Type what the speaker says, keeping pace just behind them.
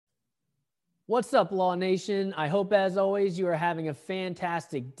What's up, Law Nation? I hope, as always, you are having a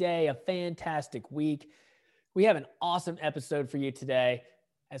fantastic day, a fantastic week. We have an awesome episode for you today.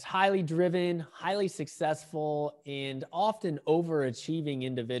 As highly driven, highly successful, and often overachieving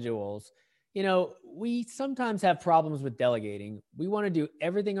individuals, we sometimes have problems with delegating. We want to do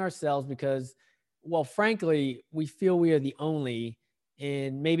everything ourselves because, well, frankly, we feel we are the only,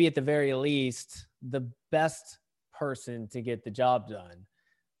 and maybe at the very least, the best person to get the job done.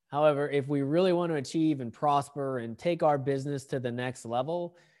 However, if we really want to achieve and prosper and take our business to the next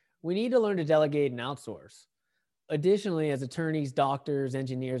level, we need to learn to delegate and outsource. Additionally, as attorneys, doctors,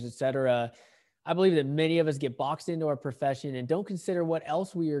 engineers, etc., I believe that many of us get boxed into our profession and don't consider what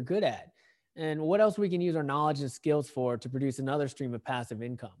else we are good at and what else we can use our knowledge and skills for to produce another stream of passive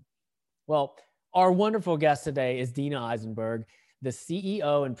income. Well, our wonderful guest today is Dina Eisenberg, the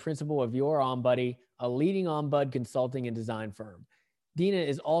CEO and principal of Your OnBuddy, a leading OnBud consulting and design firm. Dina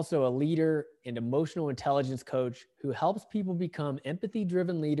is also a leader and emotional intelligence coach who helps people become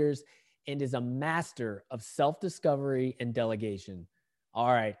empathy-driven leaders and is a master of self-discovery and delegation.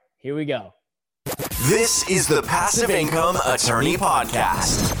 All right, here we go. This is the Passive Income Attorney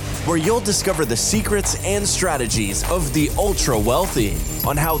Podcast, where you'll discover the secrets and strategies of the ultra-wealthy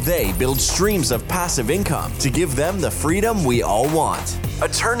on how they build streams of passive income to give them the freedom we all want.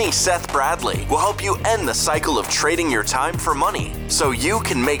 Attorney Seth Bradley will help you end the cycle of trading your time for money so you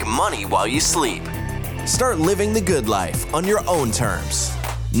can make money while you sleep. Start living the good life on your own terms.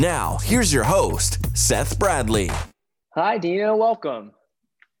 Now, here's your host, Seth Bradley. Hi, Dina. Welcome.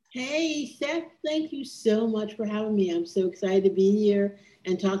 Hey, Seth. Thank you so much for having me. I'm so excited to be here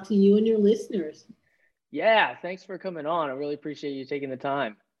and talk to you and your listeners. Yeah, thanks for coming on. I really appreciate you taking the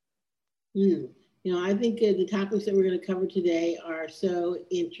time. I think the topics that we're going to cover today are so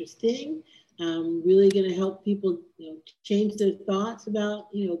interesting. Really going to help people, change their thoughts about,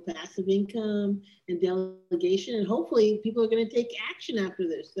 passive income and delegation. And hopefully people are going to take action after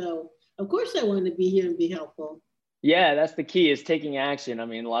this. So, of course, I want to be here and be helpful. Yeah, that's the key, is taking action. I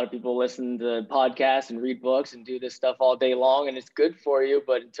mean, a lot of people listen to podcasts and read books and do this stuff all day long, and it's good for you.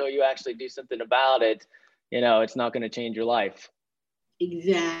 But until you actually do something about it, it's not going to change your life.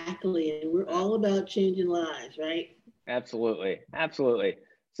 Exactly. And we're all about changing lives, right? Absolutely. Absolutely.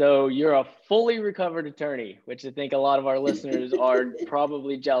 So you're a fully recovered attorney, which I think a lot of our listeners are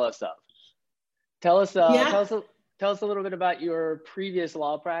probably jealous of. Tell us a little bit about your previous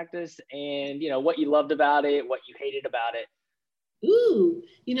law practice and, what you loved about it, what you hated about it. Ooh,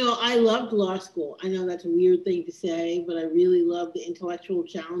 I loved law school. I know that's a weird thing to say, but I really loved the intellectual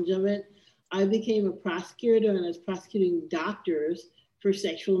challenge of it. I became a prosecutor and I was prosecuting doctors for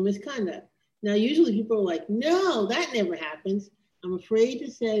sexual misconduct. Now, usually people are like, no, that never happens. I'm afraid to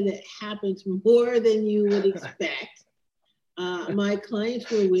say that happens more than you would expect. My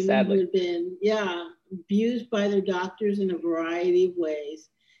clients were women Sadly. who had been, abused by their doctors in a variety of ways.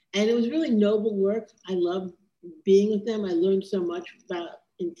 And it was really noble work. I loved being with them. I learned so much about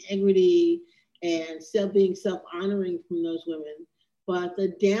integrity and being self-honoring from those women. But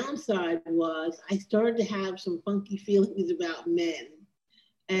the downside was I started to have some funky feelings about men.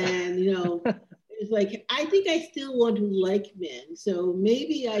 And, it's like, I think I still want to like men. So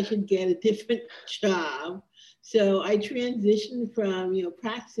maybe I should get a different job. So I transitioned from,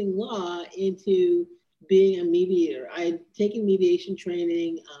 practicing law into being a mediator. I'd taken mediation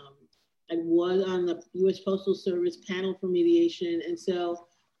training. I was on the U.S. Postal Service panel for mediation. And so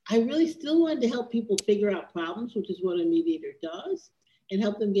I really still wanted to help people figure out problems, which is what a mediator does, and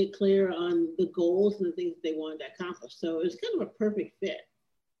help them get clear on the goals and the things that they wanted to accomplish. So it was kind of a perfect fit.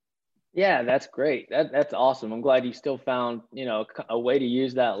 Yeah, that's great. That's awesome. I'm glad you still found, a way to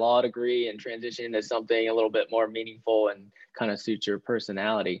use that law degree and transition into something a little bit more meaningful and kind of suits your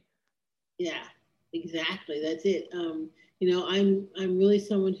personality. Yeah, exactly. That's it. I'm really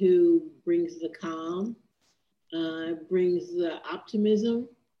someone who brings the calm, brings the optimism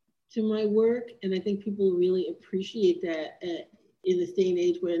to my work. And I think people really appreciate that in this day and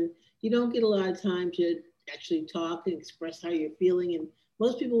age when you don't get a lot of time to actually talk and express how you're feeling. And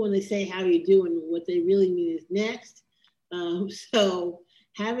most people, when they say how you doing, what they really mean is next. So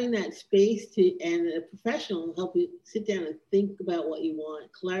having that space and a professional help you sit down and think about what you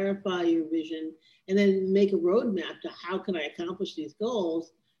want, clarify your vision, and then make a roadmap to how can I accomplish these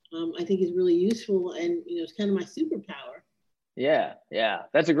goals, I think is really useful. And, it's kind of my superpower. Yeah.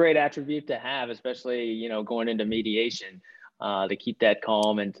 That's a great attribute to have, especially, going into mediation, to keep that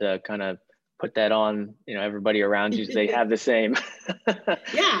calm and to kind of put that on, everybody around you so they have the same,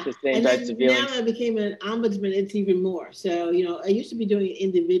 yeah. the same And types then of feelings. now I became an ombudsman, it's even more. So, I used to be doing it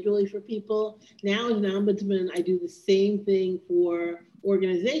individually for people. Now as an ombudsman, I do the same thing for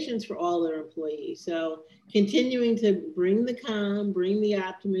organizations, for all their employees. So continuing to bring the calm, bring the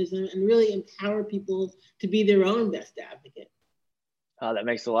optimism, and really empower people to be their own best advocate. Oh, that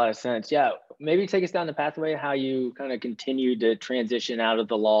makes a lot of sense. Yeah. Maybe take us down the pathway, how you kind of continued to transition out of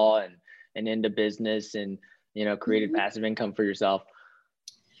the law and into business and, created passive income for yourself.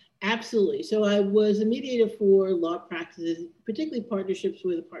 Absolutely. So I was a mediator for law practices, particularly partnerships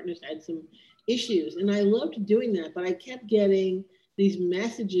where the partners had some issues. And I loved doing that, but I kept getting these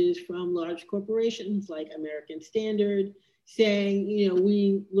messages from large corporations like American Standard saying,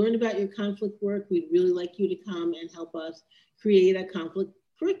 we learned about your conflict work. We'd really like you to come and help us create a conflict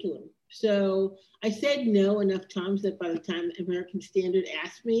curriculum. So I said no enough times that by the time American Standard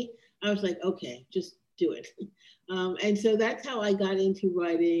asked me, I was like, okay, just do it. And so that's how I got into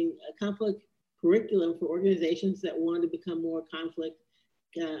writing a conflict curriculum for organizations that wanted to become more conflict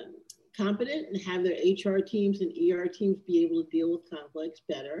competent and have their HR teams and ER teams be able to deal with conflicts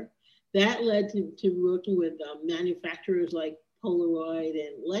better. That led to working with manufacturers like Polaroid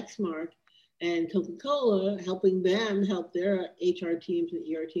and Lexmark and Coca-Cola, helping them help their HR teams and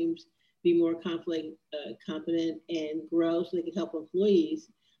ER teams be more conflict competent and grow so they could help employees.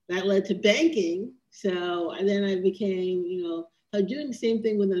 That led to banking. So then I became, doing the same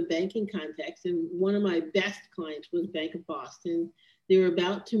thing within a banking context. And one of my best clients was Bank of Boston. They were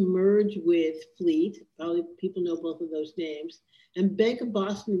about to merge with Fleet. Probably people know both of those names. And Bank of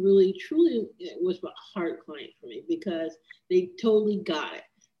Boston really, truly was a heart client for me because they totally got it.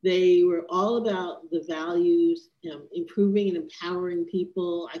 They were all about the values, improving and empowering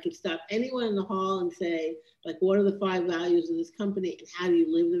people. I could stop anyone in the hall and say, like, what are the 5 values of this company and how do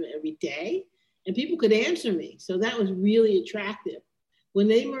you live them every day? And people could answer me. So that was really attractive. When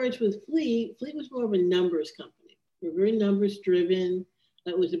they merged with Fleet, Fleet was more of a numbers company. We're very numbers driven.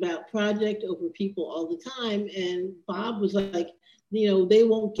 It was about project over people all the time. And Bob was like, they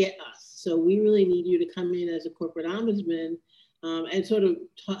won't get us. So we really need you to come in as a corporate ombudsman and sort of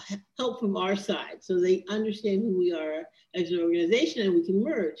help from our side so they understand who we are as an organization and we can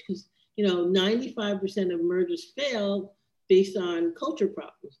merge. Because 95% of mergers fail based on culture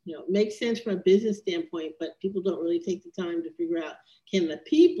problems. It makes sense from a business standpoint, but people don't really take the time to figure out, can the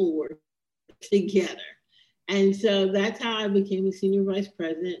people work together? And so that's how I became a senior vice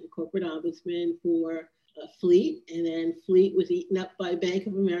president and corporate ombudsman for Fleet. And then Fleet was eaten up by Bank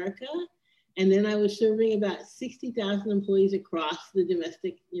of America. And then I was serving about 60,000 employees across the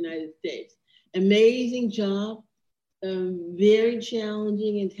domestic United States. Amazing job, very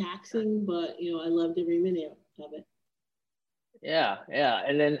challenging and taxing, but I loved every minute of it. Yeah.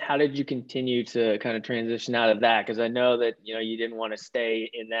 And then how did you continue to kind of transition out of that? Because I know that, you didn't want to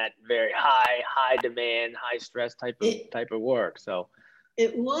stay in that very high demand, high stress type of work. So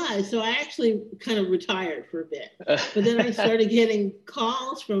it was. So I actually kind of retired for a bit. But then I started getting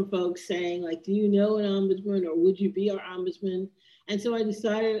calls from folks saying, like, do you know an ombudsman or would you be our ombudsman? And so I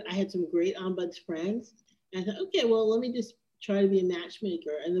decided I had some great ombuds friends. And I thought, okay, well, let me just try to be a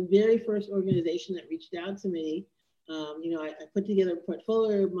matchmaker. And the very first organization that reached out to me, I put together a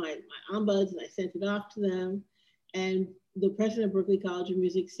portfolio of my ombuds and I sent it off to them. And the president of Berklee College of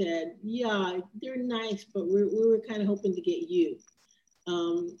Music said, yeah, they're nice, but we were kind of hoping to get you.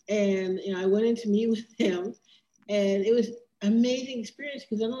 And I went in to meet with him and it was an amazing experience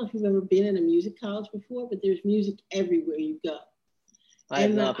because I don't know if you've ever been in a music college before, but there's music everywhere you go. I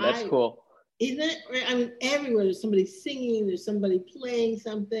have not, but that's cool. Isn't it? Right? I mean, everywhere there's somebody singing, there's somebody playing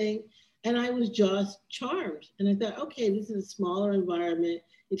something. And I was just charmed. And I thought, okay, this is a smaller environment.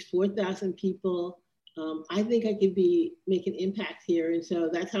 It's 4,000 people. I think I could make an impact here. And so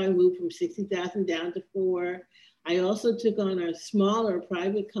that's how I moved from 60,000 down to 4. I also took on a smaller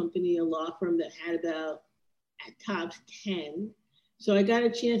private company, a law firm that had about at tops 10. So I got a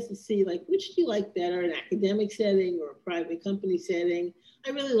chance to see, like, which do you like better, an academic setting or a private company setting? I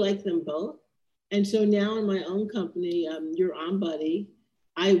really like them both. And so now in my own company, Your On Buddy,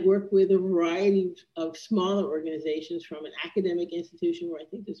 I work with a variety of smaller organizations, from an academic institution where I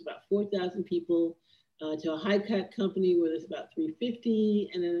think there's about 4,000 people to a high-tech company where there's about 350,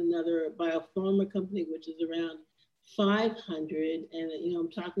 and then another biopharma company, which is around 500. And, I'm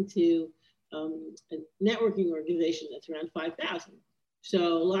talking to a networking organization that's around 5,000.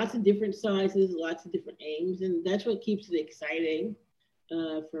 So lots of different sizes, lots of different aims, and that's what keeps it exciting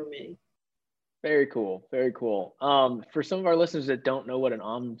for me. Very cool. Very cool. For some of our listeners that don't know what an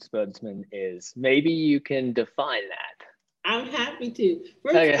ombudsman is, maybe you can define that. I'm happy to.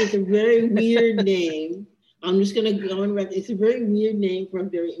 First, Okay. it's a very weird name. I'm just going to go on record. It's a very weird name for a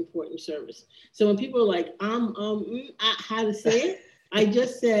very important service. So when people are like, how to say it, I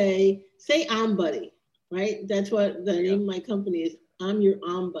just say buddy, right? That's what the name of my company is. I'm your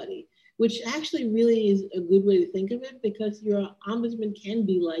buddy, which actually really is a good way to think of it because your ombudsman can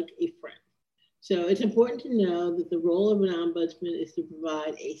be like a friend. So it's important to know that the role of an ombudsman is to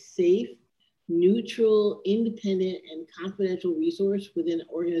provide a safe, neutral, independent, and confidential resource within an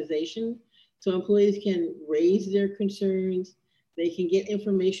organization. So employees can raise their concerns. They can get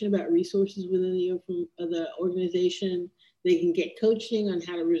information about resources within the organization. They can get coaching on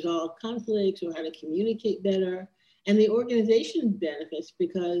how to resolve conflicts or how to communicate better. And the organization benefits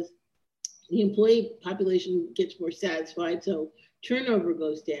because the employee population gets more satisfied, so turnover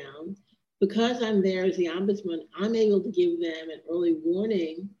goes down. Because I'm there as the ombudsman, I'm able to give them an early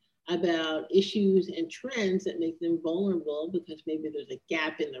warning about issues and trends that make them vulnerable because maybe there's a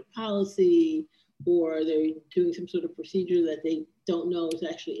gap in their policy or they're doing some sort of procedure that they don't know is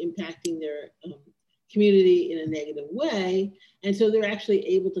actually impacting their community in a negative way. And so they're actually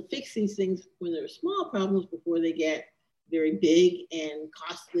able to fix these things when they're small problems before they get very big and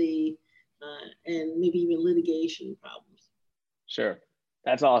costly and maybe even litigation problems. Sure.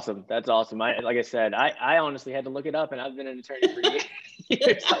 That's awesome. That's awesome. Like I said, I honestly had to look it up, and I've been an attorney for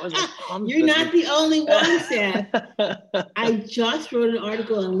years. I was like, you're not the only one, Seth. I just wrote an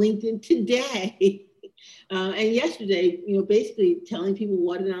article on LinkedIn today and yesterday, basically telling people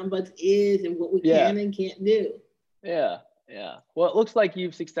what an ombuds is and what we can and can't do. Yeah. Yeah. Well, it looks like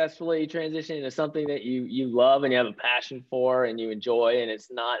you've successfully transitioned into something that you love and you have a passion for and you enjoy, and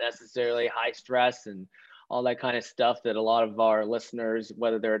it's not necessarily high stress and all that kind of stuff that a lot of our listeners,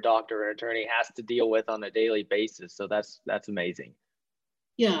 whether they're a doctor or an attorney, has to deal with on a daily basis. So that's amazing.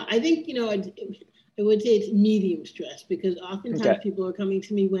 Yeah, I think, I would say it's medium stress because oftentimes people are coming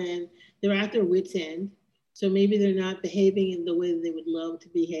to me when they're at their wits' end. So maybe they're not behaving in the way that they would love to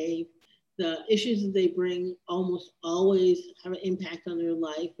behave. The issues that they bring almost always have an impact on their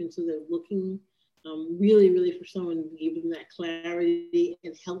life. And so they're looking really, really for someone to give them that clarity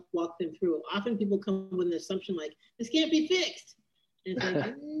and help walk them through it. Often people come with an assumption like, this can't be fixed. And it's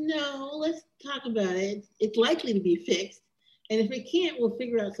like, no, let's talk about it. It's likely to be fixed. And if it can't, we'll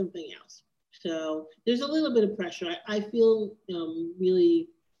figure out something else. So there's a little bit of pressure. I feel really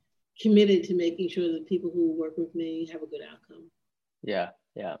committed to making sure that people who work with me have a good outcome. Yeah,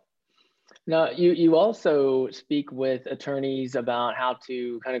 yeah. Now, you also speak with attorneys about how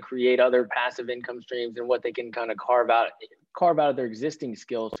to kind of create other passive income streams and what they can kind of carve out of their existing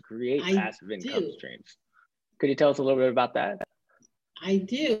skills to create passive income streams. Could you tell us a little bit about that? I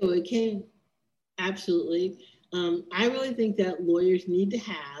do. It can, absolutely. I really think that lawyers need to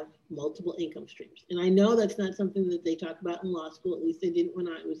have multiple income streams. And I know that's not something that they talk about in law school, at least they didn't when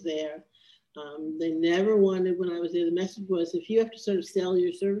I was there. They never wanted when I was there. The message was, if you have to sort of sell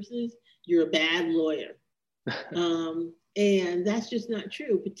your services, you're a bad lawyer. And that's just not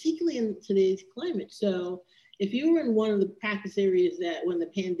true, particularly in today's climate. So if you were in one of the practice areas that when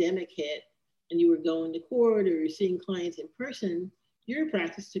the pandemic hit and you were going to court or you're seeing clients in person, your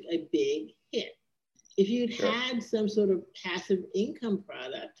practice took a big hit. If you'd had some sort of passive income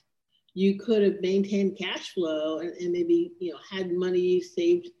product, you could have maintained cash flow and maybe, had money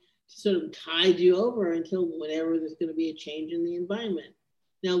saved to sort of tide you over until whenever there's going to be a change in the environment.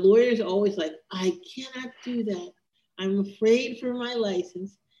 Now, lawyers are always like, I cannot do that. I'm afraid for my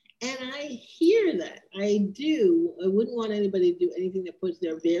license. And I hear that. I do. I wouldn't want anybody to do anything that puts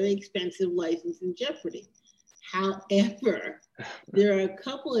their very expensive license in jeopardy. However, there are a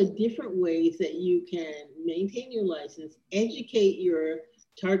couple of different ways that you can maintain your license, educate your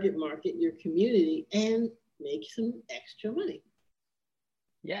target market, your community, and make some extra money.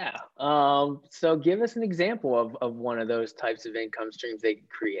 Yeah. So give us an example of one of those types of income streams they can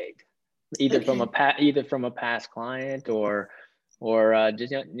create, either from a past client or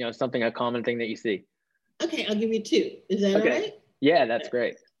just something, a common thing that you see. Okay, I'll give you two. Is that all right? Yeah, that's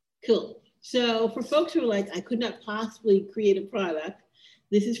great. Cool. So for folks who are like, I could not possibly create a product,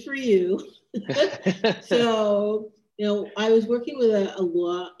 this is for you. So, I was working with a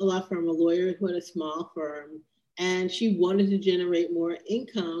law firm, a lawyer who had a small firm, and she wanted to generate more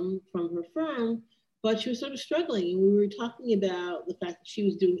income from her firm, but she was sort of struggling. And we were talking about the fact that she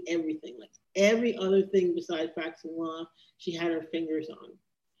was doing everything, like every other thing besides practicing law, she had her fingers on.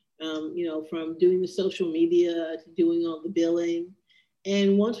 From doing the social media to doing all the billing.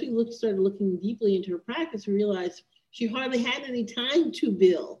 And once we started looking deeply into her practice, we realized she hardly had any time to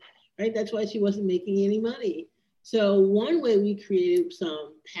bill, right? That's why she wasn't making any money. So one way we created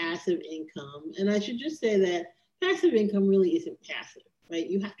some passive income, and I should just say that passive income really isn't passive, right?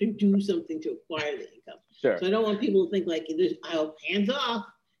 You have to do something to acquire the income. Sure. So I don't want people to think like, oh, hands off.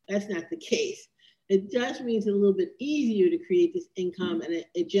 That's not the case. It just means it's a little bit easier to create this income, and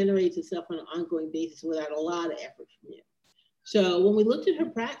it generates itself on an ongoing basis without a lot of effort from you. So when we looked at her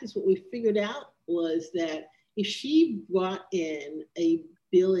practice, what we figured out was that if she brought in a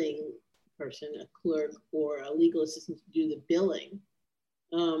billing person, a clerk or a legal assistant to do the billing,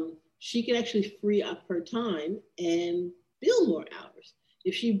 she could actually free up her time and bill more hours.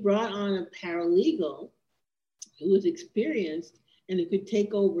 If she brought on a paralegal who was experienced and who could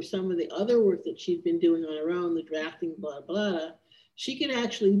take over some of the other work that she'd been doing on her own, the drafting, blah, blah, she could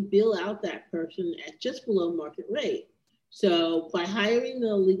actually bill out that person at just below market rate. So by hiring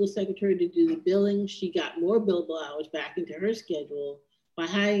the legal secretary to do the billing, she got more billable hours back into her schedule. By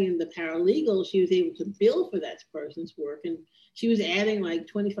hiring the paralegal, she was able to bill for that person's work, and she was adding like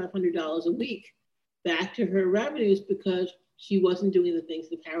 $2,500 a week back to her revenues because she wasn't doing the things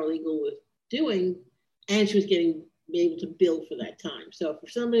the paralegal was doing, and she was be able to bill for that time. So for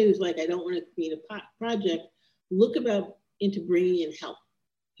somebody who's like, I don't want to create a project, look into bringing in help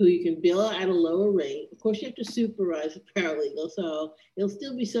who you can bill at a lower rate. Of course, you have to supervise a paralegal, so it'll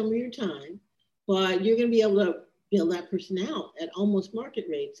still be some of your time, but you're going to be able to bill that person out at almost market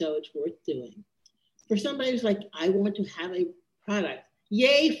rate, so it's worth doing. For somebody who's like, I want to have a product,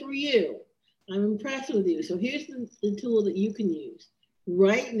 yay for you. I'm impressed with you. So here's the tool that you can use.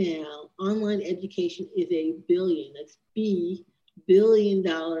 Right now, online education is a that's $1 billion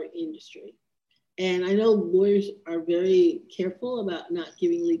industry. And I know lawyers are very careful about not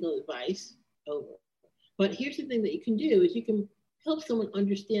giving legal advice over. But here's the thing that you can do is you can help someone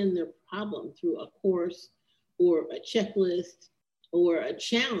understand their problem through a course or a checklist or a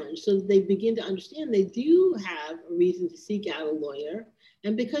challenge so that they begin to understand they do have a reason to seek out a lawyer.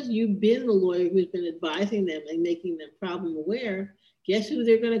 And because you've been the lawyer who's been advising them and making them problem aware, guess who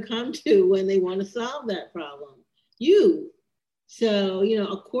they're going to come to when they want to solve that problem? You. So,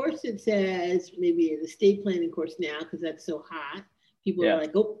 a course that says, maybe an estate planning course now, because that's so hot, people are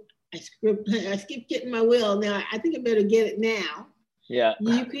like, oh, I skipped getting my will. Now I think I better get it now. Yeah.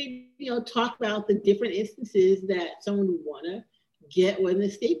 You could, talk about the different instances that someone would want to get with an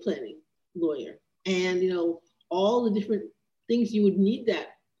estate planning lawyer and, all the different things you would need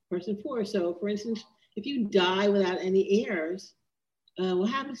that person for. So for instance, if you die without any heirs, what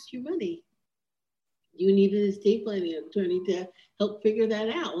happens to your money? You need an estate planning attorney to help figure that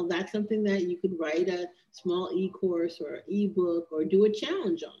out. Well, that's something that you could write a small e-course or e-book or do a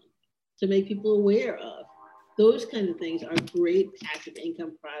challenge on to make people aware of. Those kinds of things are great passive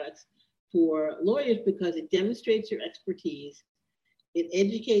income products for lawyers because it demonstrates your expertise. It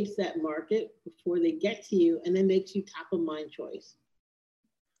educates that market before they get to you and then makes you top of mind choice.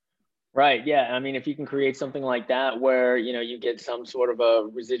 Right. Yeah. I mean, if you can create something like that where, you get some sort of a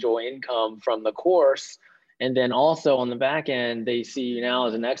residual income from the course, and then also on the back end, they see you now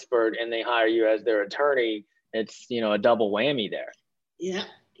as an expert and they hire you as their attorney, it's, a double whammy there. Yeah.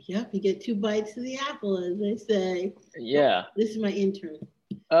 Yep. You get 2 bites of the apple, as they say. Yeah. Oh, this is my intern.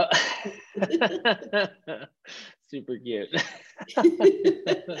 Super cute.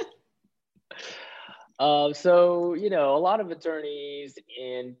 So, a lot of attorneys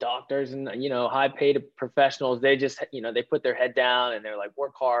and doctors and, high paid professionals, they just, they put their head down and they're like,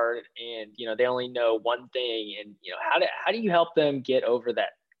 work hard and, they only know one thing. And, how do you help them get over that,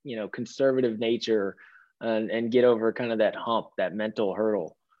 conservative nature and get over kind of that hump, that mental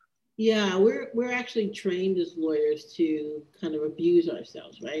hurdle? Yeah, we're actually trained as lawyers to kind of abuse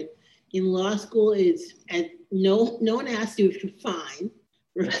ourselves, right? In law school, no one asks you if you're fine,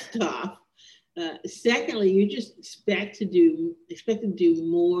 first off. Secondly, you just expect to do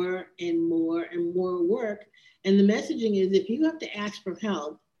more and more and more work. And the messaging is if you have to ask for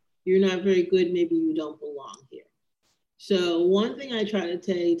help, you're not very good, maybe you don't belong here. So one thing I try to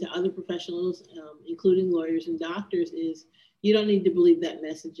say to other professionals, including lawyers and doctors, is you don't need to believe that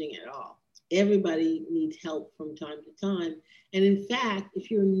messaging at all. Everybody needs help from time to time. And in fact, if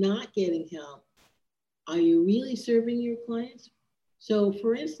you're not getting help, are you really serving your clients? So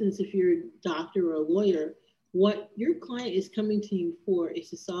for instance, if you're a doctor or a lawyer, what your client is coming to you for is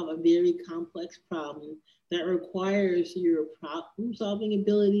to solve a very complex problem that requires your problem-solving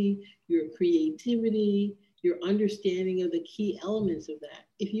ability, your creativity, your understanding of the key elements of that.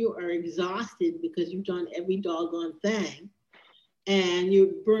 If you are exhausted because you've done every doggone thing and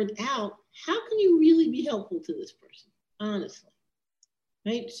you're burnt out, how can you really be helpful to this person, honestly?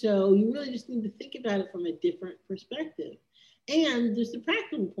 Right? So you really just need to think about it from a different perspective. And there's the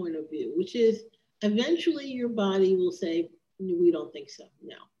practical point of view, which is eventually your body will say, we don't think so,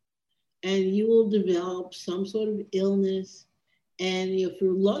 no. and you will develop some sort of illness. And if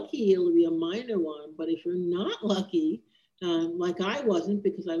you're lucky, it'll be a minor one. But if you're not lucky, like I wasn't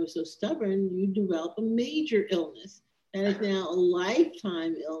because I was so stubborn, you develop a major illness that is now a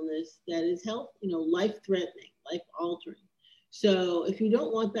lifetime illness that is life-threatening, life-altering. So if you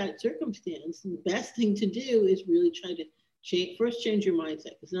don't want that circumstance, the best thing to do is really try to change your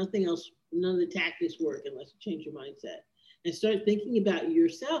mindset, because nothing else, none of the tactics work unless you change your mindset. And start thinking about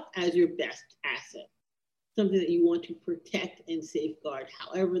yourself as your best asset, something that you want to protect and safeguard,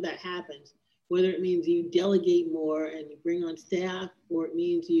 however that happens, whether it means you delegate more and you bring on staff, or it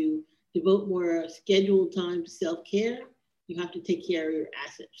means you devote more scheduled time to self-care. You have to take care of your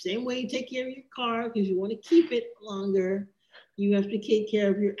asset. Same way you take care of your car because you want to keep it longer, you have to take care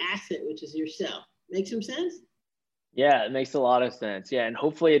of your asset, which is yourself. Make some sense? Yeah, it makes a lot of sense. Yeah, and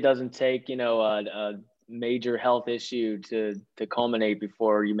hopefully it doesn't take, a major health issue to culminate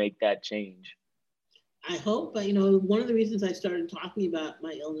before you make that change. I hope, but one of the reasons I started talking about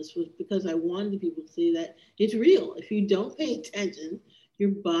my illness was because I wanted people to see that it's real. If you don't pay attention,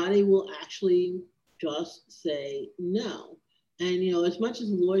 your body will actually just say no. And, as much as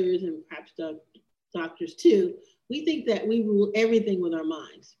lawyers and perhaps doctors too, we think that we rule everything with our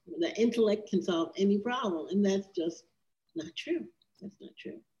minds. That intellect can solve any problem. And that's just not true. That's not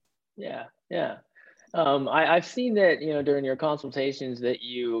true. Yeah. Yeah. I've seen that, during your consultations that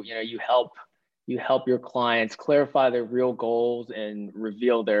you help your clients clarify their real goals and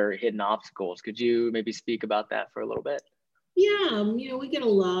reveal their hidden obstacles. Could you maybe speak about that for a little bit? Yeah, we get a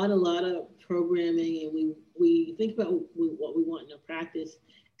lot of programming, and we think about what we want in our practice.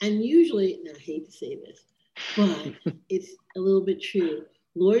 And usually, and I hate to say this, but it's a little bit true.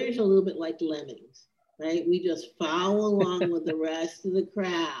 Lawyers are a little bit like lemmings, right? We just follow along with the rest of the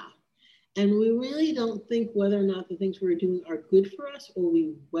crowd. And we really don't think whether or not the things we're doing are good for us, or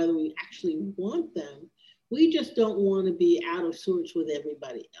whether we actually want them. We just don't want to be out of sorts with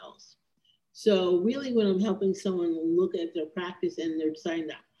everybody else. So really, when I'm helping someone look at their practice and they're deciding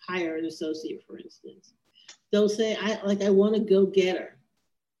to hire an associate, for instance, they'll say, I want to go get her.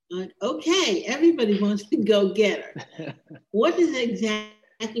 I'm like, okay, everybody wants to go get her. What does it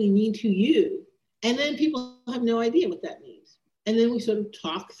exactly mean to you? And then people have no idea what that means. And then we sort of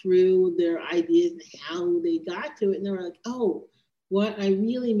talk through their ideas and how they got to it. And they're like, oh, what I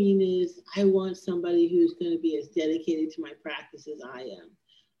really mean is I want somebody who's going to be as dedicated to my practice as I am.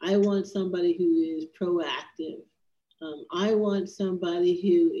 I want somebody who is proactive. I want somebody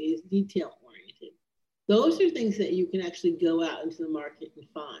who is detail-oriented. Those are things that you can actually go out into the market and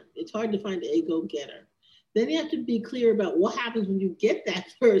find. It's hard to find a go-getter. Then you have to be clear about what happens when you get that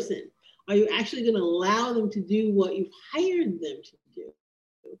person. Are you actually going to allow them to do what you've hired them to do?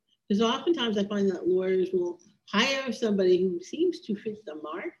 Because oftentimes I find that lawyers will hire somebody who seems to fit the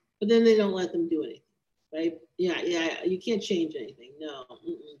mark, but then they don't let them do anything. Right? Yeah, you can't change anything. No,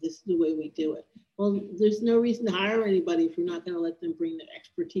 this is the way we do it. Well, there's no reason to hire anybody if you're not going to let them bring their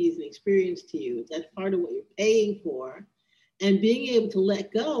expertise and experience to you. That's part of what you're paying for. And being able to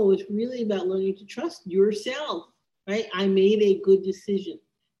let go is really about learning to trust yourself, right? I made a good decision.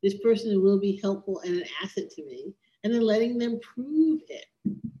 This person will be helpful and an asset to me. And then letting them prove it,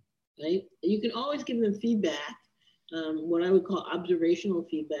 right? You can always give them feedback. What I would call observational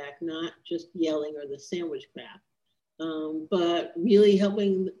feedback, not just yelling or the sandwich crap, but really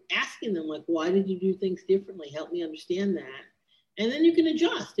asking them, like, why did you do things differently? Help me understand that. And then you can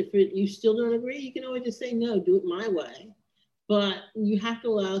adjust. If you still don't agree, you can always just say, no, do it my way. But you have to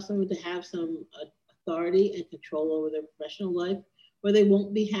allow someone to have some authority and control over their professional life, or they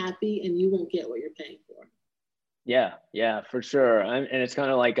won't be happy and you won't get what you're paying for. Yeah, for sure. And it's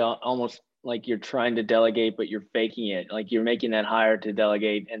kind of like almost like you're trying to delegate, but you're faking it. Like you're making that hire to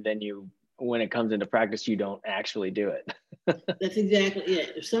delegate, and then when it comes into practice, you don't actually do it. That's exactly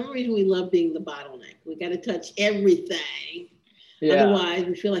it. For some reason, we love being the bottleneck. We got to touch everything. Yeah. Otherwise,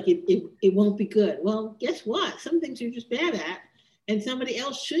 we feel like it won't be good. Well, guess what? Some things you're just bad at, and somebody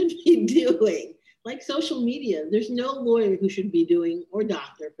else should be doing. Like social media. There's no lawyer who should be doing, or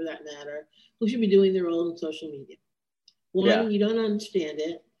doctor for that matter, who should be doing their own social media. One, you don't understand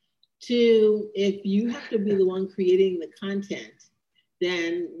it. Two, if you have to be the one creating the content,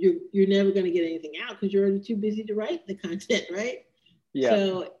 then you're never going to get anything out because you're already too busy to write the content, right? Yeah.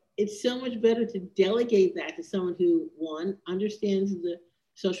 So it's so much better to delegate that to someone who, one, understands the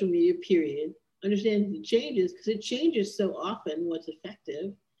social media period, understands the changes, because it changes so often what's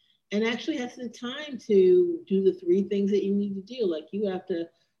effective, and actually has the time to do the three things that you need to do. Like you have to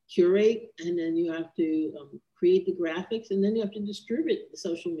curate, and then you have to create the graphics, and then you have to distribute the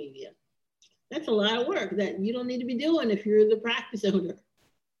social media. That's a lot of work that you don't need to be doing if you're the practice owner.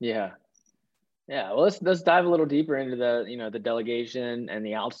 Yeah, Yeah. Well, let's dive a little deeper into the delegation and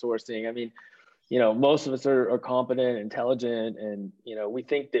the outsourcing. I mean, most of us are competent, intelligent, and, we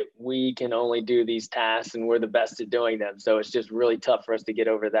think that we can only do these tasks and we're the best at doing them. So it's just really tough for us to get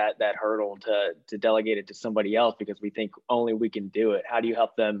over that hurdle to delegate it to somebody else because we think only we can do it. How do you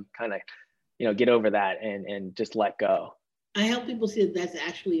help them kind of, get over that and just let go? I help people see that that's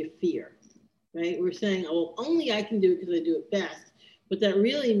actually a fear, right? We're saying, oh, well, only I can do it because I do it best. What that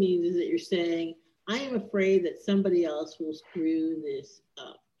really means is that you're saying, I am afraid that somebody else will screw this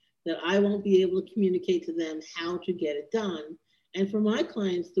up, that I won't be able to communicate to them how to get it done. And for my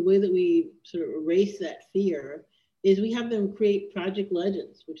clients, the way that we sort of erase that fear is we have them create project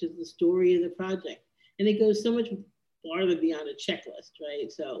legends, which is the story of the project. And it goes so much farther beyond a checklist,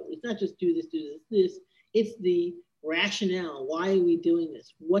 right? So it's not just do this, this. It's the rationale. Why are we doing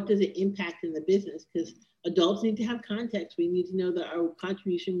this? What does it impact in the business? Because adults need to have context. We need to know that our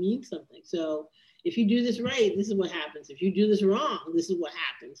contribution means something. So if you do this right, this is what happens. If you do this wrong, this is what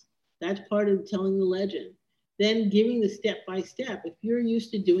happens. That's part of telling the legend. Then giving the step by step. If you're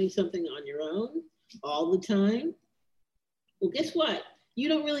used to doing something on your own all the time, well, guess what? You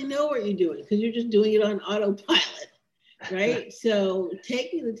don't really know what you're doing because you're just doing it on autopilot, right? So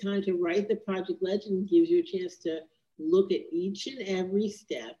taking the time to write the project legend gives you a chance to look at each and every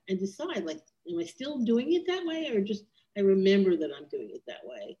step and decide, like, am I still doing it that way, or just I remember that I'm doing it that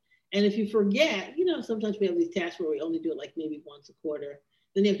way? And if you forget, sometimes we have these tasks where we only do it like maybe once a quarter.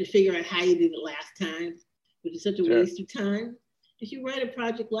 Then you have to figure out how you did it last time, which is such a waste of time. If you write a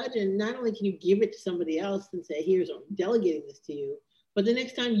project legend, not only can you give it to somebody else and say, here's, I'm delegating this to you, but the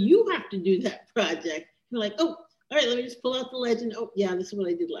next time you have to do that project, you're like, oh, all right, let me just pull out the legend. Oh, yeah, this is what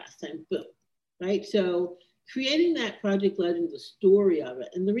I did last time. Boom, right? So creating that project legend, the story of it.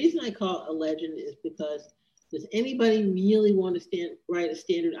 And the reason I call it a legend is because does anybody really want to write a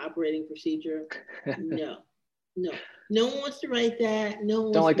standard operating procedure? No. No one wants to write that. No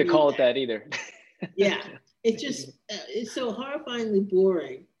one don't wants like to call it that either. Yeah, it's just, it's so horrifyingly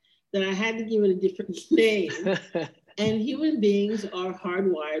boring that I had to give it a different name. And human beings are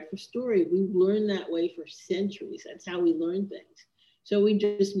hardwired for story. We've learned that way for centuries. That's how we learn things. So we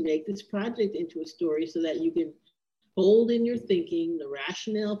just make this project into a story so that you can hold in your thinking the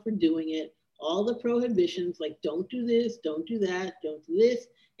rationale for doing it, all the prohibitions, like don't do this, don't do that, don't do this.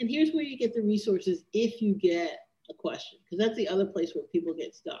 And here's where you get the resources if you get a question, because that's the other place where people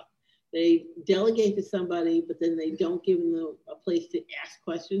get stuck. They delegate to somebody, but then they don't give them a place to ask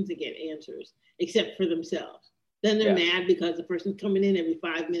questions and get answers, except for themselves. Then they're mad because the person's coming in every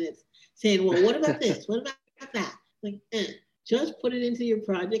 5 minutes saying, well, what about this? What about that? Like, just put it into your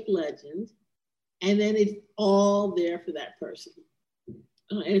project legend, and then it's all there for that person.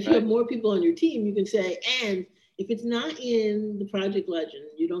 And if you have more people on your team, you can say, and if it's not in the project legend,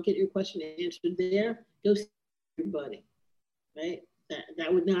 you don't get your question answered there, go see your buddy, right?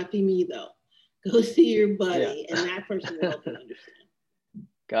 That would not be me, though. Go see your buddy, and that person will help you understand.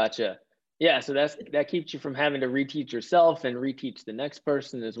 Gotcha. Yeah, so that keeps you from having to reteach yourself and reteach the next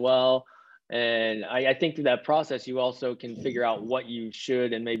person as well. And I think through that process, you also can figure out what you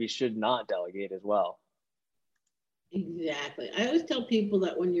should and maybe should not delegate as well. Exactly. I always tell people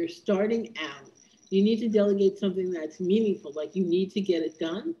that when you're starting out, you need to delegate something that's meaningful, like you need to get it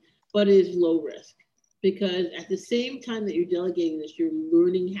done, but is low risk. Because at the same time that you're delegating this, you're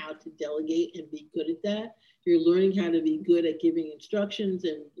learning how to delegate and be good at that. You're learning how to be good at giving instructions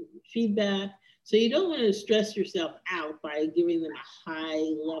and feedback. So you don't want to stress yourself out by giving them a high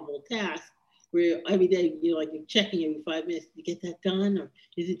level task where every day, you're checking every 5 minutes, did you get that done? Or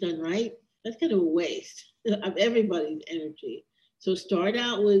is it done right? That's kind of a waste of everybody's energy. So start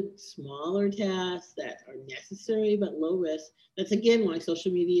out with smaller tasks that are necessary but low risk. That's again why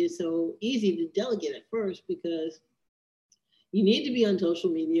social media is so easy to delegate at first, because you need to be on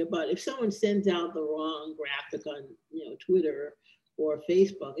social media. But if someone sends out the wrong graphic on Twitter or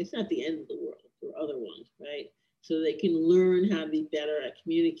Facebook, it's not the end of the world for other ones, right? So they can learn how to be better at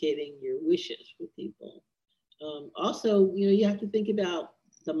communicating your wishes with people. Also, you have to think about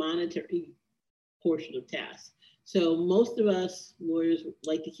the monetary portion of tasks. So most of us lawyers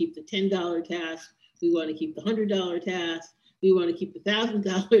like to keep the $10 task. We want to keep the $100 task. We want to keep the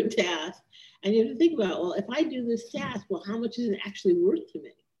 $1,000 task. And you have to think about, well, if I do this task, well, how much is it actually worth to me?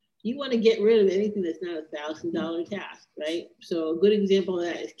 You want to get rid of anything that's not a $1,000 task, right? So a good example of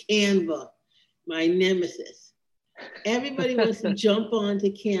that is Canva, my nemesis. Everybody wants to jump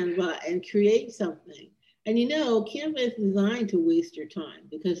onto Canva and create something. And Canva is designed to waste your time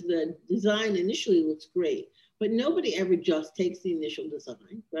because the design initially looks great, but nobody ever just takes the initial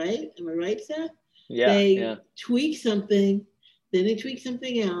design, right? Am I right, Seth? Yeah. They tweak something, then they tweak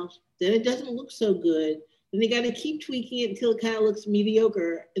something else, then it doesn't look so good, then they got to keep tweaking it until it kind of looks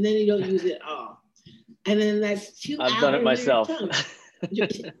mediocre, and then you don't use it at all. And then that's 2 hours. I've done it myself. I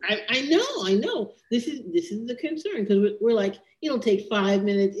know. This is the concern, because we're like, it'll take 5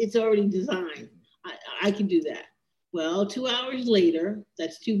 minutes. It's already designed. I can do that. Well, 2 hours later,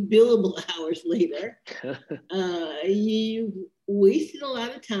 that's 2 billable hours later, you wasted a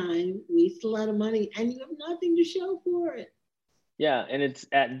lot of time, wasted a lot of money, and you have nothing to show for it. Yeah, and it's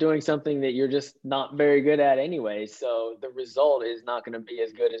at doing something that you're just not very good at anyway. So the result is not going to be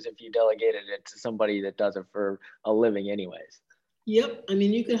as good as if you delegated it to somebody that does it for a living anyways. Yep. I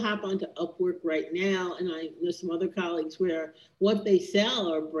mean, you could hop onto Upwork right now, and I know some other colleagues where what they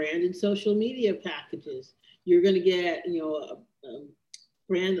sell are branded social media packages. You're going to get, a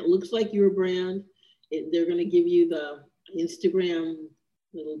brand that looks like your brand. They're going to give you the Instagram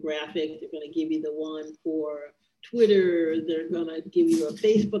little graphic. They're going to give you the one for Twitter. They're going to give you a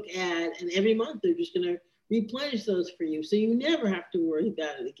Facebook ad, and every month they're just going to replenish those for you. So you never have to worry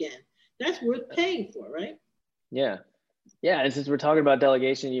about it again. That's worth paying for, right? Yeah. Yeah. And since we're talking about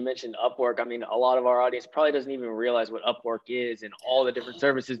delegation, you mentioned Upwork. I mean, a lot of our audience probably doesn't even realize what Upwork is and all the different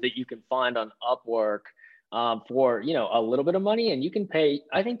services that you can find on Upwork for, a little bit of money. And you can pay,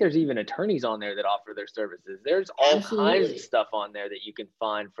 I think there's even attorneys on there that offer their services. There's all kinds of stuff on there that you can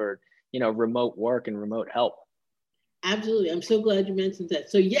find for, remote work and remote help. Absolutely. I'm so glad you mentioned that.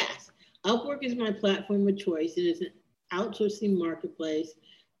 So yes, Upwork is my platform of choice. It is an outsourcing marketplace.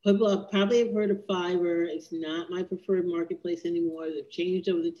 People probably have heard of Fiverr. It's not my preferred marketplace anymore. They've changed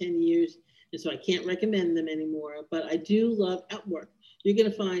over the 10 years, and so I can't recommend them anymore. But I do love Upwork. You're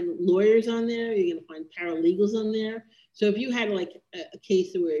going to find lawyers on there. You're going to find paralegals on there. So if you had like a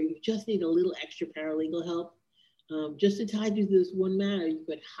case where you just need a little extra paralegal help, just to tide you through this one matter, you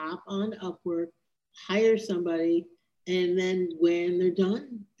could hop on Upwork, hire somebody, and then when they're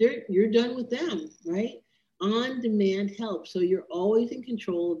done, you're done with them, right? On-demand help. So you're always in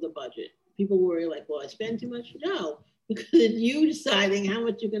control of the budget. People worry like, well, I spend too much. No, because it's you deciding how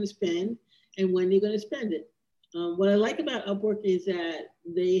much you're going to spend and when you're going to spend it. What I like about Upwork is that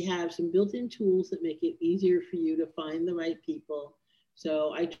they have some built-in tools that make it easier for you to find the right people.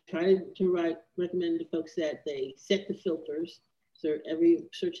 So I try to recommend to folks that they set the filters. So every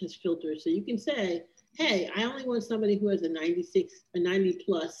search has filters. So you can say, hey, I only want somebody who has a 90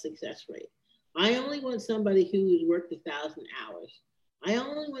 plus success rate. I only want somebody who's worked 1,000 hours. I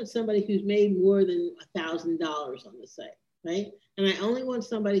only want somebody who's made more than $1,000 on the site, right? And I only want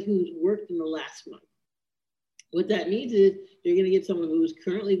somebody who's worked in the last month. What that means is you're going to get someone who's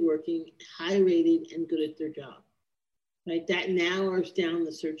currently working, high rated, and good at their job, right? That narrows down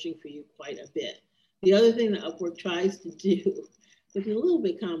the searching for you quite a bit. The other thing that Upwork tries to do, which is a little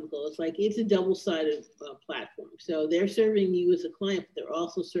bit comical, it's a double-sided platform. So they're serving you as a client, but they're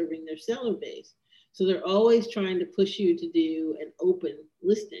also serving their seller base. So they're always trying to push you to do an open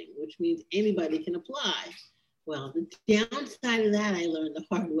listing, which means anybody can apply. Well, the downside of that, I learned the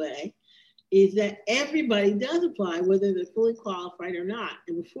hard way, is that everybody does apply, whether they're fully qualified or not.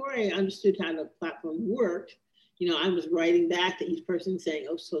 And before I understood how the platform worked, I was writing back to each person saying,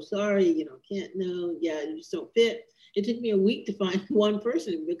 oh, so sorry, can't, no, yeah, you just don't fit. It took me a week to find one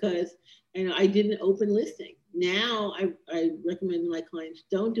person because I did an open listing. Now I recommend to my clients,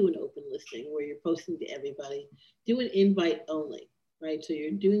 don't do an open listing where you're posting to everybody. Do an invite only, right? So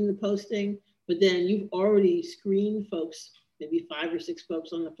you're doing the posting, but then you've already screened folks, maybe 5 or 6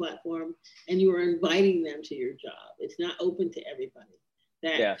 folks on the platform, and you are inviting them to your job. It's not open to everybody.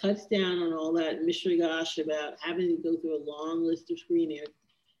 That cuts down on all that mystery gosh about having to go through a long list of screeners.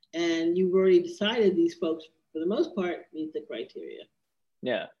 And you've already decided these folks, for the most part, meet the criteria.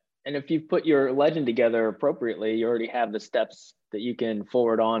 Yeah. And if you put your legend together appropriately, you already have the steps that you can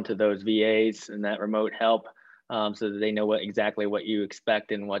forward on to those VAs and that remote help, so that they know exactly what you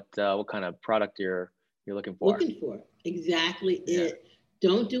expect and what kind of product you're looking for. Exactly it.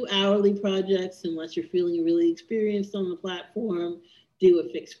 Don't do hourly projects unless you're feeling really experienced on the platform. Do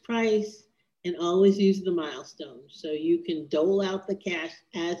a fixed price and always use the milestones so you can dole out the cash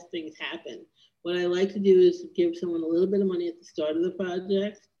as things happen. What I like to do is give someone a little bit of money at the start of the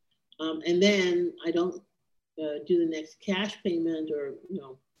project, and then I don't do the next cash payment or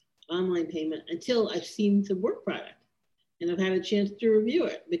online payment until I've seen the work product and I've had a chance to review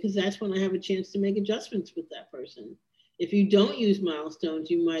it, because that's when I have a chance to make adjustments with that person. If you don't use milestones,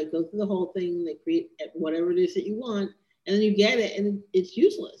 you might go through the whole thing, they create whatever it is that you want, and then you get it and it's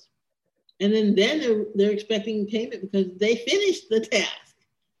useless. And then they're expecting payment because they finished the task,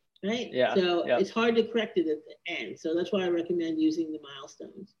 right? Yeah. So it's hard to correct it at the end. So that's why I recommend using the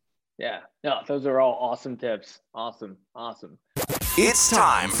milestones. Yeah. No, those are all awesome tips. Awesome. It's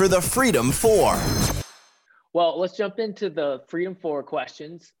time for the Freedom 4. Well, let's jump into the Freedom 4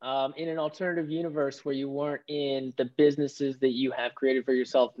 questions. In an alternative universe where you weren't in the businesses that you have created for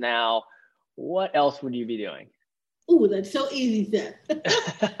yourself now, what else would you be doing? Oh, that's so easy, Seth.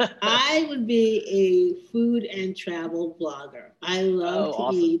 I would be a food and travel blogger. I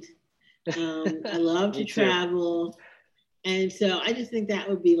love to eat. I love to travel. And so I just think that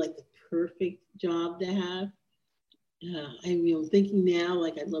would be like the perfect job to have. I'm thinking now,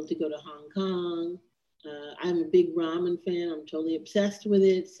 like I'd love to go to Hong Kong. I'm a big ramen fan. I'm totally obsessed with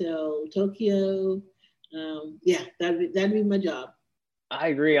it. So Tokyo, that'd be my job. I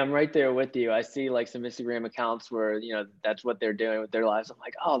agree. I'm right there with you. I see like some Instagram accounts where, that's what they're doing with their lives. I'm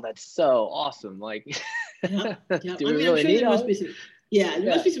like, oh, that's so awesome. Like, do we really need there must be some, there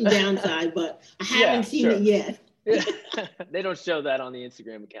must be some downside, but I haven't seen it yet. They don't show that on the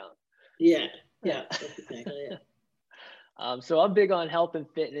Instagram account. Yeah, that's exactly it. So I'm big on health and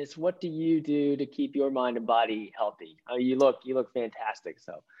fitness. What do you do to keep your mind and body healthy? You look fantastic.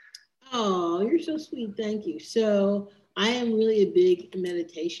 So. Oh, you're so sweet. Thank you. So I am really a big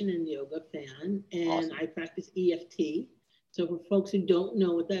meditation and yoga fan, and awesome. I practice EFT. So for folks who don't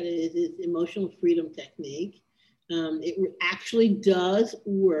know what that is, it's emotional freedom technique. It actually does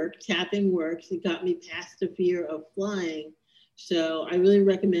work. Tapping works. It got me past the fear of flying. So I really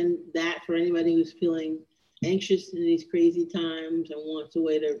recommend that for anybody who's feeling anxious in these crazy times and wants a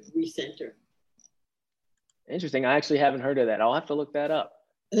way to recenter. Interesting. I actually haven't heard of that. I'll have to look that up.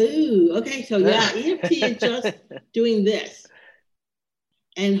 Oh, okay. So EFT is just doing this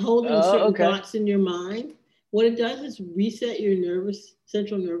and holding certain thoughts in your mind. What it does is reset your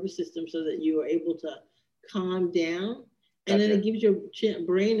central nervous system so that you are able to calm down. And then it gives your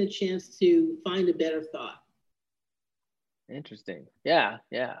brain a chance to find a better thought. Interesting. Yeah.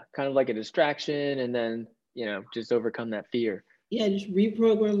 Kind of like a distraction, and then, just overcome that fear. Yeah, just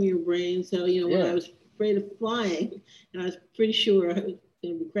reprogram your brain. So, when I was afraid of flying, and I was pretty sure I was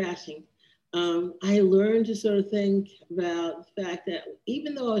going to be crashing, I learned to sort of think about the fact that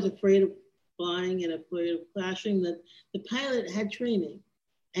even though I was afraid of flying and afraid of crashing, that the pilot had training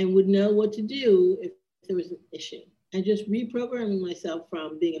and would know what to do if there was an issue. And just reprogramming myself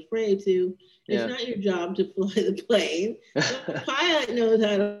from being afraid to, it's not your job to fly the plane. The pilot knows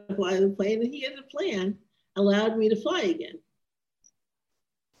how to fly the plane, and he has a plan, allowed me to fly again.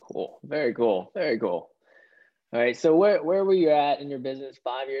 Cool. Very cool. Very cool. All right. So where were you at in your business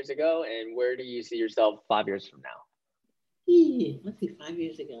 5 years ago, and where do you see yourself 5 years from now? Let's see, 5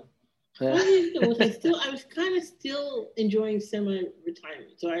 years ago. 5 years ago, I was kind of still enjoying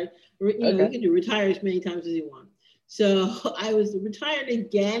semi-retirement. So you can retire as many times as you want. So I was retired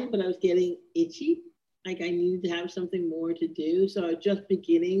again, but I was getting itchy. Like I needed to have something more to do. So I was just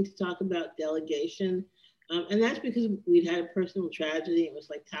beginning to talk about delegation. And that's because we'd had a personal tragedy. It was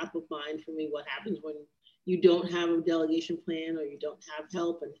like top of mind for me. What happens when you don't have a delegation plan or you don't have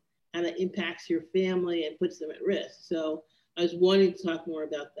help, and how that impacts your family and puts them at risk. So I was wanting to talk more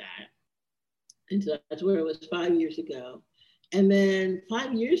about that. And so that's where it was 5 years ago. And then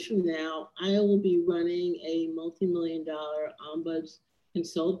 5 years from now, I will be running a multi-million-dollar ombuds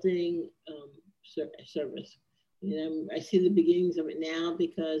consulting service. I see the beginnings of it now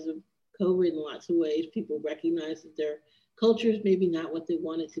because of COVID in lots of ways. People recognize that their culture is maybe not what they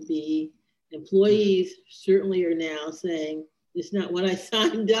want it to be. Employees certainly are now saying, it's not what I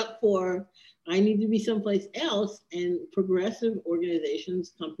signed up for. I need to be someplace else. And progressive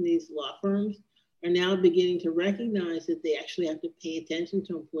organizations, companies, law firms are now beginning to recognize that they actually have to pay attention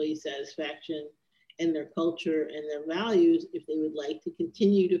to employee satisfaction and their culture and their values if they would like to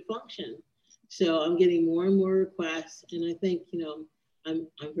continue to function. So I'm getting more and more requests, and I think, I'm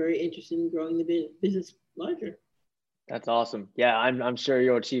very interested in growing the business larger. That's awesome. Yeah, I'm sure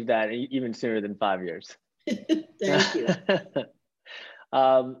you'll achieve that even sooner than 5 years. Thank you.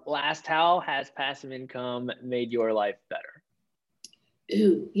 Last, how has passive income made your life better?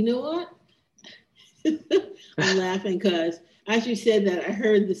 Ooh, you know what? I'm laughing because I actually said that I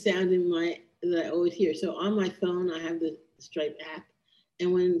heard the sound that I always hear. So on my phone, I have the Stripe app.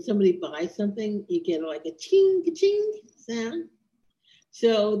 And when somebody buys something, you get like a ching, ka-ching sound.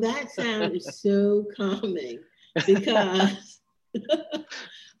 So that sound is so calming because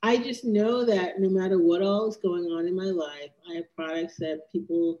I just know that no matter what all is going on in my life, I have products that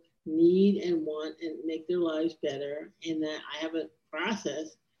people need and want and make their lives better. And that I have a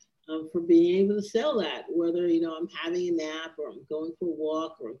process for being able to sell that, whether, I'm having a nap or I'm going for a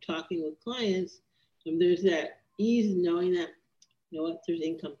walk or I'm talking with clients. There's that ease in knowing that, there's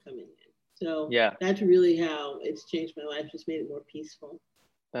income coming in. So that's really how it's changed my life, just made it more peaceful.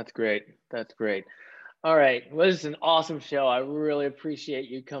 That's great. That's great. All right. Well, this is an awesome show. I really appreciate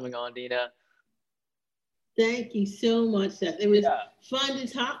you coming on, Dina. Thank you so much, Seth. It was fun to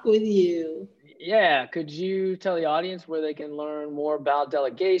talk with you. Yeah. Could you tell the audience where they can learn more about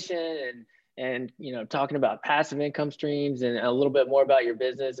delegation and talking about passive income streams and a little bit more about your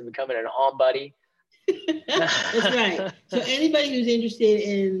business and becoming an on buddy? That's right. So anybody who's interested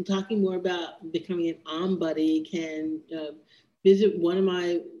in talking more about becoming an on buddy can visit one of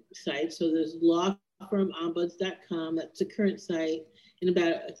my sites. So there's lawfirmombuds.com. That's the current site. In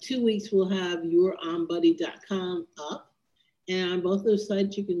about 2 weeks, we'll have youronbuddy.com up. And on both those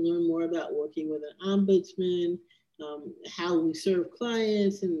sites, you can learn more about working with an ombudsman, how we serve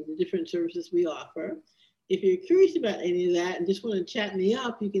clients, and the different services we offer. If you're curious about any of that and just want to chat me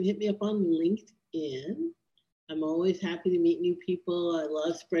up, you can hit me up on LinkedIn. I'm always happy to meet new people. I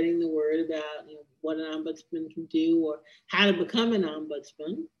love spreading the word about what an ombudsman can do or how to become an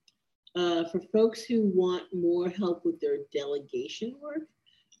ombudsman. For folks who want more help with their delegation work,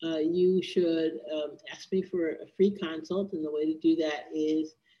 you should ask me for a free consult. And the way to do that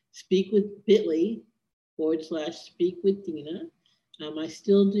is speak with bit.ly/speak with Dina. I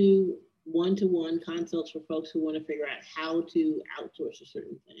still do one-to-one consults for folks who want to figure out how to outsource a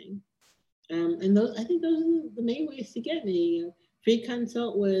certain thing. And I think those are the main ways to get me. Free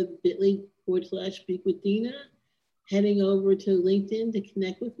consult with bit.ly/speak with Dina, heading over to LinkedIn to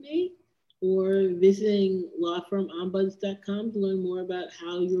connect with me, or visiting lawfirmombuds.com to learn more about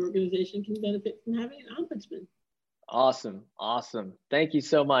how your organization can benefit from having an ombudsman. Awesome. Thank you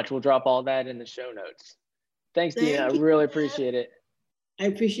so much. We'll drop all that in the show notes. Thanks, Dina. I really appreciate it. I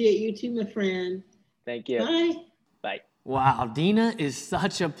appreciate you too, my friend. Thank you. Bye. Bye. Wow, Dina is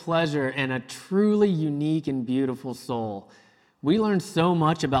such a pleasure and a truly unique and beautiful soul. We learned so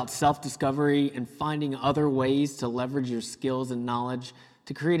much about self-discovery and finding other ways to leverage your skills and knowledge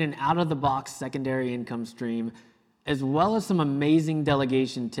to create an out-of-the-box secondary income stream, as well as some amazing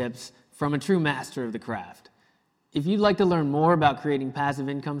delegation tips from a true master of the craft. If you'd like to learn more about creating passive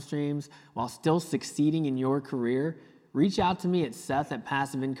income streams while still succeeding in your career, reach out to me at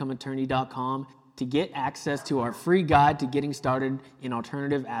seth@passiveincomeattorney.com to get access to our free guide to getting started in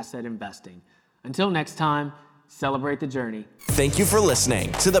alternative asset investing. Until next time, celebrate the journey. Thank you for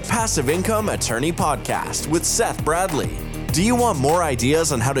listening to the Passive Income Attorney Podcast with Seth Bradley. Do you want more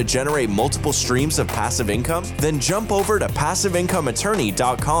ideas on how to generate multiple streams of passive income? Then jump over to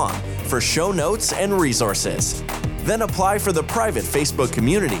passiveincomeattorney.com for show notes and resources. Then apply for the private Facebook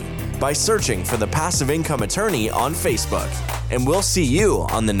community by searching for the Passive Income Attorney on Facebook. And we'll see you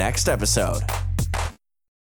on the next episode.